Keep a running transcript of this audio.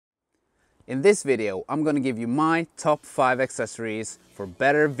In this video, I'm gonna give you my top 5 accessories for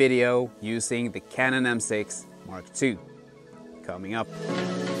better video using the Canon M6 Mark II. Coming up.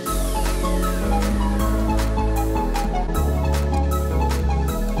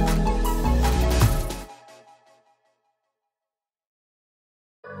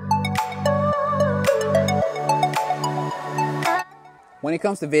 When it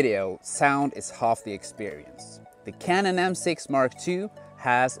comes to video, sound is half the experience. The Canon M6 Mark II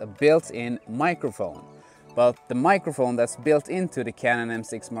has a built-in microphone, but the microphone that's built into the Canon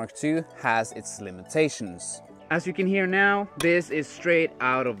M6 Mark II has its limitations. As you can hear now, this is straight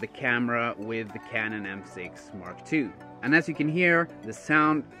out of the camera with the Canon M6 Mark II. And as you can hear, the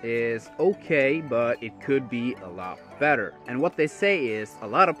sound is okay, but it could be a lot better. And what they say is a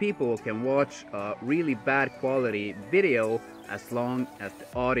lot of people can watch a really bad quality video as long as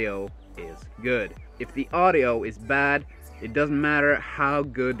the audio is good. If the audio is bad, it doesn't matter how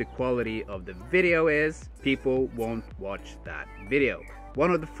good the quality of the video is, people won't watch that video.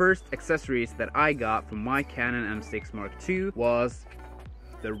 One of the first accessories that I got from my Canon M6 Mark II was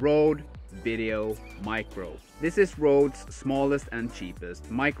the Rode Video Micro. This is Rode's smallest and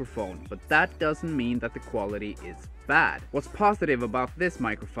cheapest microphone, but that doesn't mean that the quality is bad. What's positive about this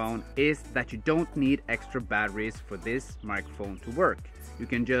microphone is that you don't need extra batteries for this microphone to work. You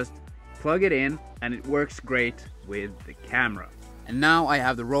can just plug it in and it works great with the camera. And now I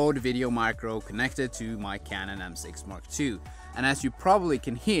have the Rode Video Micro connected to my Canon M6 Mark II. And as you probably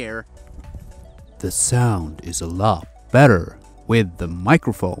can hear, the sound is a lot better with the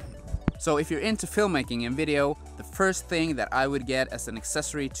microphone. So if you're into filmmaking and video, the first thing that I would get as an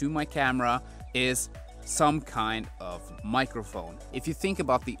accessory to my camera is some kind of microphone. If you think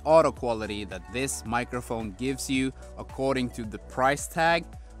about the audio quality that this microphone gives you according to the price tag,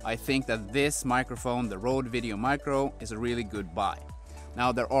 I think that this microphone, the Rode Video Micro, is a really good buy.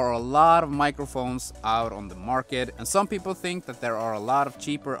 Now there are a lot of microphones out on the market, and some people think that there are a lot of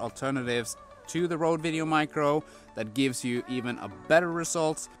cheaper alternatives to the Rode Video Micro that gives you even a better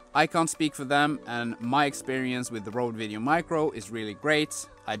results. I can't speak for them, and my experience with the Rode Video Micro is really great.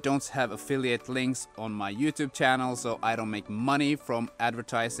 I don't have affiliate links on my YouTube channel, so I don't make money from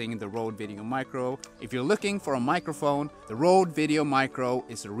advertising the Rode Video Micro. If you're looking for a microphone, the Rode Video Micro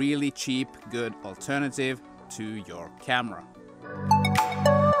is a really cheap, good alternative to your camera.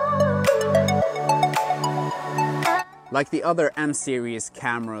 Like the other M series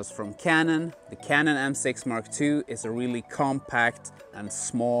cameras from Canon, the Canon M6 Mark II is a really compact and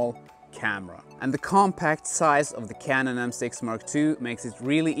small camera. And the compact size of the Canon M6 Mark II makes it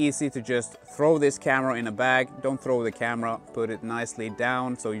really easy to just throw this camera in a bag. Don't throw the camera, put it nicely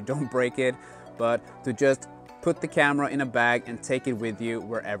down so you don't break it, but to just put the camera in a bag and take it with you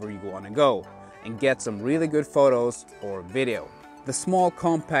wherever you want to go and get some really good photos or video. The small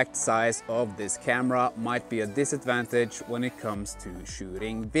compact size of this camera might be a disadvantage when it comes to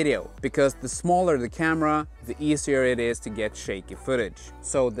shooting video, because the smaller the camera, the easier it is to get shaky footage.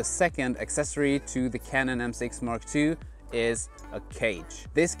 So the second accessory to the Canon M6 Mark II is a cage.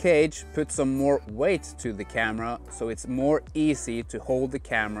 This cage puts some more weight to the camera, so it's more easy to hold the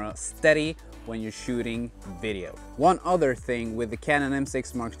camera steady when you're shooting video. One other thing with the Canon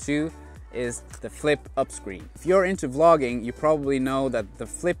M6 Mark II is the flip up screen. If you're into vlogging, you probably know that the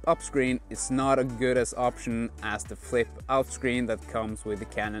flip up screen is not as good as option as the flip out screen that comes with the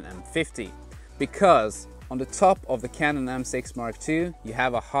Canon M50, because on the top of the Canon M6 Mark II you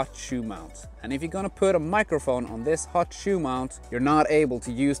have a hot shoe mount, and if you're gonna put a microphone on this hot shoe mount, you're not able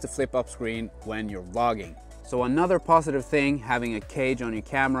to use the flip up screen when you're vlogging. So another positive thing having a cage on your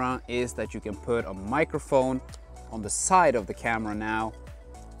camera is that you can put a microphone on the side of the camera now,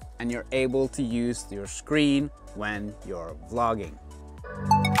 and you're able to use your screen when you're vlogging.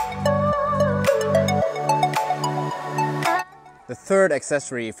 The third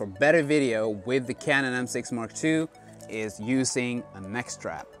accessory for better video with the Canon M6 Mark II is using a neck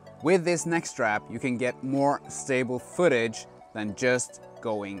strap. With this neck strap, you can get more stable footage than just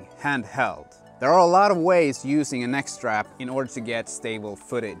going handheld. There are a lot of ways using a neck strap in order to get stable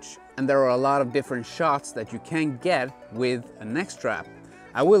footage, and there are a lot of different shots that you can get with a neck strap.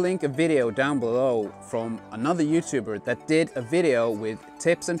 I will link a video down below from another YouTuber that did a video with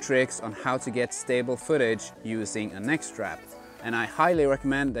tips and tricks on how to get stable footage using a neck strap. And I highly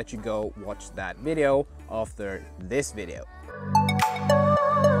recommend that you go watch that video after this video.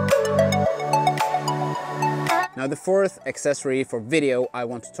 Now the fourth accessory for video I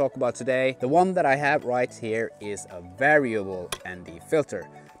want to talk about today, the one that I have right here, is a variable ND filter.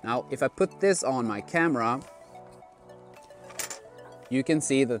 Now if I put this on my camera, you can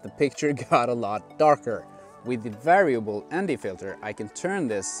see that the picture got a lot darker. With the variable ND filter, I can turn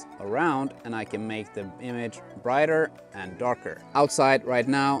this around and I can make the image brighter and darker. Outside right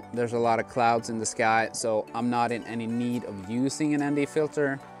now, there's a lot of clouds in the sky, so I'm not in any need of using an ND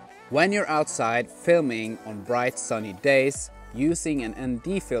filter. When you're outside filming on bright sunny days, using an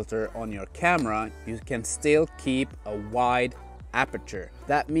ND filter on your camera, you can still keep a wide aperture.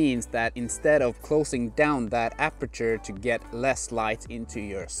 That means that instead of closing down that aperture to get less light into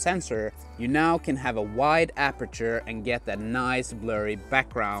your sensor, you now can have a wide aperture and get that nice blurry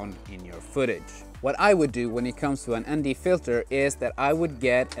background in your footage. What I would do when it comes to an ND filter is that I would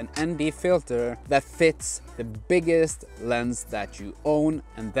get an ND filter that fits the biggest lens that you own,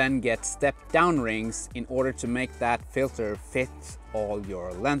 and then get step down rings in order to make that filter fit all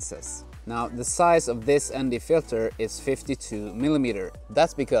your lenses. Now, the size of this ND filter is 52mm.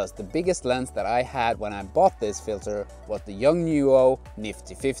 That's because the biggest lens that I had when I bought this filter was the Yongnuo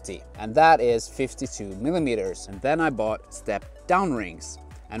Nifty 50, and that is 52mm. And then I bought step down rings.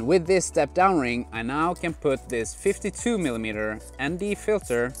 And with this step down ring, I now can put this 52mm ND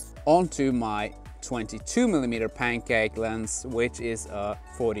filter onto my 22mm Pancake lens, which is a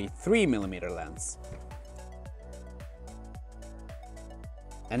 43mm lens.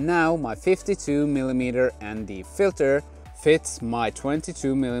 And now my 52mm ND filter fits my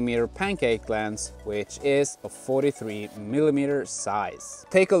 22mm Pancake lens, which is a 43mm size.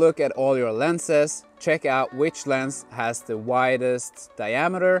 Take a look at all your lenses, check out which lens has the widest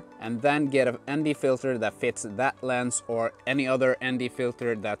diameter, and then get an ND filter that fits that lens or any other ND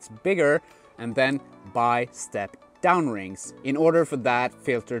filter that's bigger, and then buy step down rings in order for that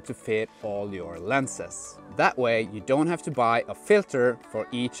filter to fit all your lenses. That way you don't have to buy a filter for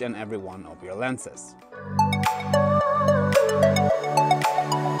each and every one of your lenses.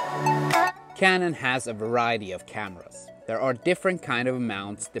 Canon has a variety of cameras. There are different kind of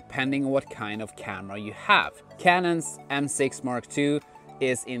mounts depending on what kind of camera you have. Canon's M6 Mark II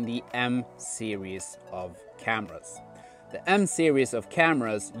is in the M series of cameras. The M series of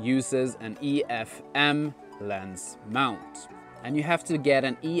cameras uses an EFM lens mount, and you have to get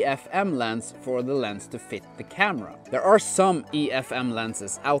an EFM lens for the lens to fit the camera. There are some EFM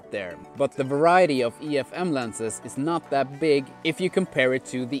lenses out there, but the variety of EFM lenses is not that big if you compare it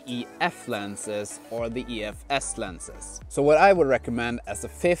to the EF lenses or the EFS lenses. So what I would recommend as a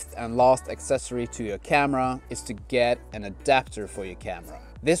fifth and last accessory to your camera is to get an adapter for your camera.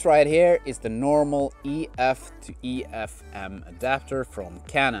 This right here is the normal EF to EFM adapter from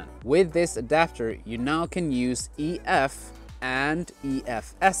Canon. With this adapter, you now can use EF and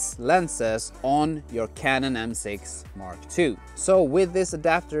EFS lenses on your Canon M6 Mark II. So with this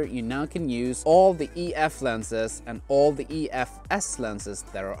adapter, you now can use all the EF lenses and all the EFS lenses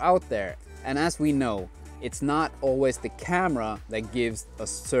that are out there. And as we know, it's not always the camera that gives a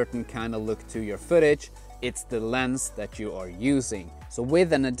certain kind of look to your footage, it's the lens that you are using. So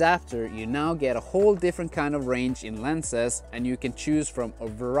with an adapter, you now get a whole different kind of range in lenses, and you can choose from a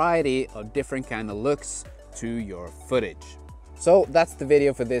variety of different kind of looks to your footage. So that's the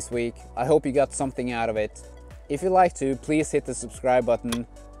video for this week. I hope you got something out of it. If you'd like to, please hit the subscribe button.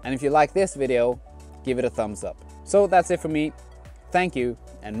 And if you like this video, give it a thumbs up. So that's it for me. Thank you,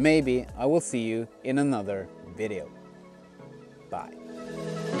 and maybe I will see you in another video. Bye.